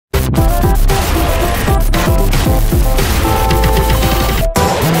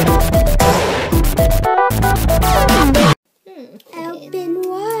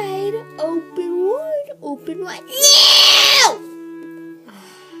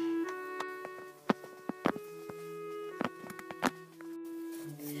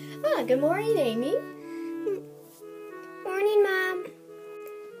good morning, Amy. Morning, Mom.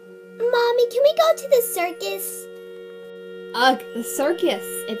 Mommy, can we go to the circus? Ugh, the circus.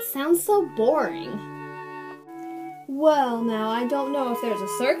 It sounds so boring. Well, now, I don't know if there's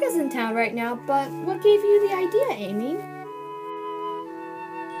a circus in town right now, but what gave you the idea, Amy?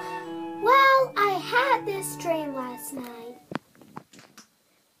 Well, I had this dream last night.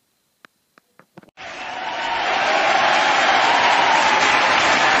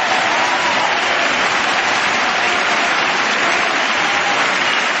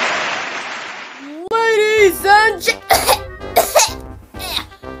 Ladies and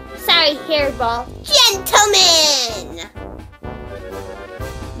Sorry, hairball. Gentlemen!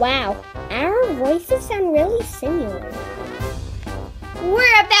 Wow, our voices sound really similar.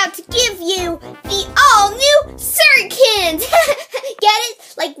 We're about to give you the all-new Circus! Get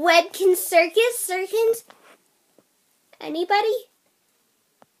it? Like Webkinz Circus? Anybody?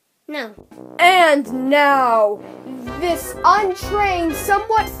 No. And now, this untrained,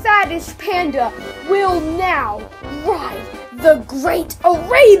 somewhat fattish panda will now ride the Great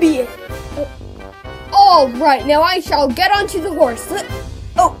Arabian. All right, now I shall get onto the horse.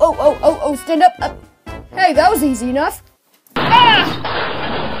 Oh, stand up. Hey, that was easy enough.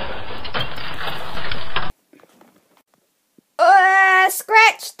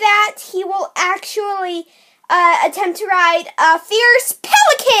 Scratch that. He will actually attempt to ride a fierce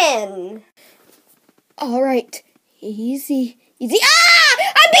pelican. All right, easy. I'm being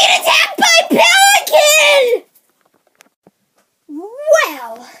attacked by a pelican!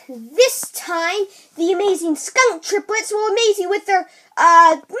 Well, this time, the amazing skunk triplets will amaze you with their,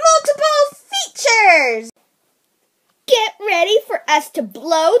 multiple features! Get ready for us to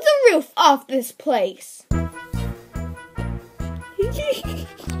blow the roof off this place.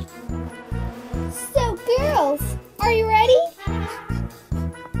 So, girls, are you ready?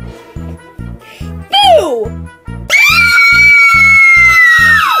 Boo!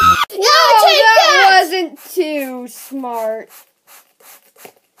 That wasn't too smart.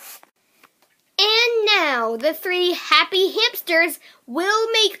 And now, the three happy hamsters will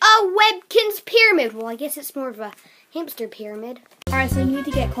make a Webkinz pyramid. Well, I guess it's more of a hamster pyramid. Alright, so you need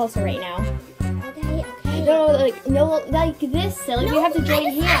to get closer right now. Okay. No, like this, silly. No, you have to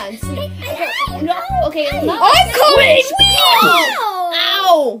join hands. No, okay. I'm coming!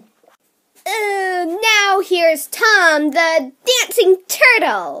 Ow! Now here's Tom, the dancing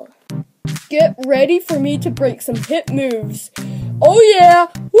turtle. Get ready for me to break some hip moves. Oh yeah!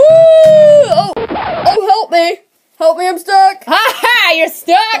 Woo! Oh, help me! Help me, I'm stuck! Ha ha! You're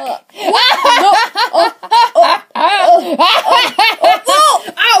stuck!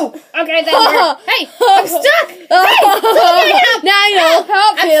 Ow! Okay, that hurt. Hey, I'm stuck! Hey, now you know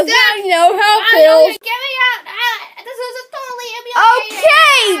how it feels. Now you know how it feels. Get me out! This is a totally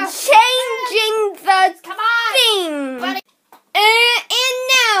Okay, changing the Come on! theme. Buddy. And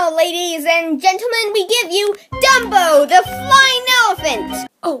now, ladies and gentlemen, we give you Dumbo, the flying elephant.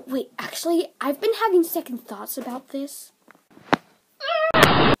 Oh, wait, actually, I've been having second thoughts about this.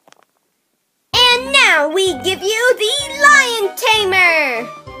 And now we give you the lion tamer.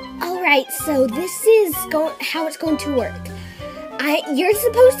 Alright, so this is how it's going to work. You're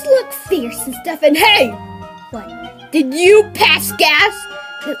supposed to look fierce and stuff, and hey! What? Did you pass gas?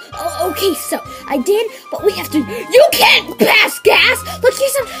 Oh, okay, so I did, but we have to. You can't pass gas! Look,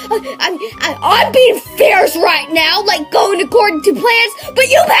 I'm being fierce right now, like going according to plans, but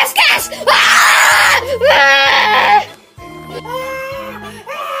you pass gas!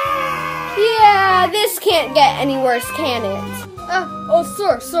 Yeah, this can't get any worse, can it?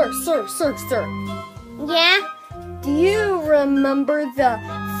 Sir. Yeah? Do you remember the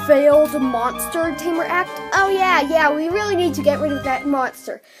failed monster tamer act? Oh yeah, we really need to get rid of that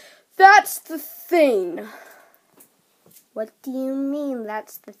monster. That's the thing. What do you mean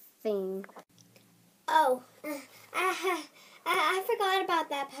that's the thing? Oh, I forgot about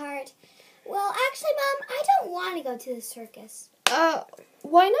that part. Well, actually, Mom, I don't want to go to the circus.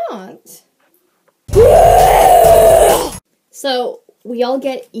 Why not? So, we all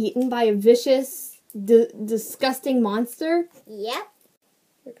get eaten by a vicious, disgusting monster? Yep.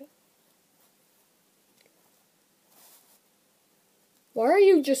 Okay. Why are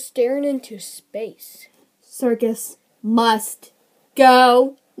you just staring into space? Circus must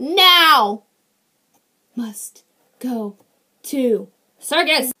go now! Must go to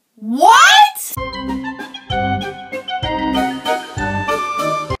circus. What?